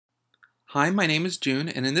Hi, my name is June,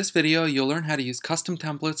 and in this video you'll learn how to use custom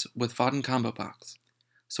templates with vaadin-combo-box.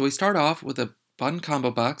 So we start off with a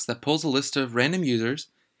vaadin-combo box that pulls a list of random users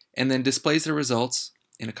and then displays the results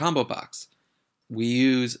in a combo box. We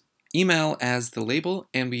use email as the label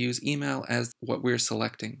and we use email as what we're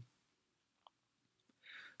selecting.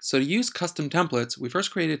 So to use custom templates, we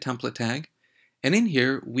first create a template tag, and in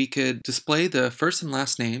here we could display the first and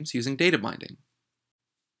last names using data binding.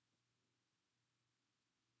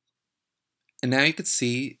 And now you can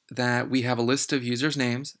see that we have a list of users'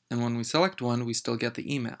 names, and when we select one, we still get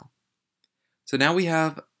the email. So now we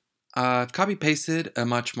have copy-pasted a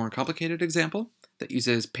much more complicated example that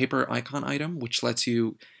uses paper icon item, which lets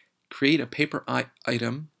you create a paper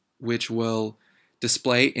item which will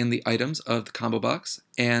display in the items of the combo box,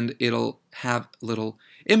 and it'll have a little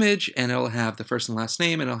image, and it'll have the first and last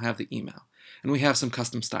name, and it'll have the email. And we have some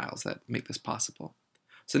custom styles that make this possible.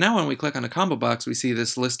 So now when we click on a combo box, we see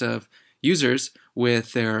this list of users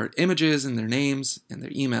with their images and their names and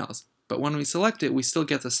their emails. But when we select it, we still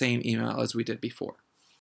get the same email as we did before.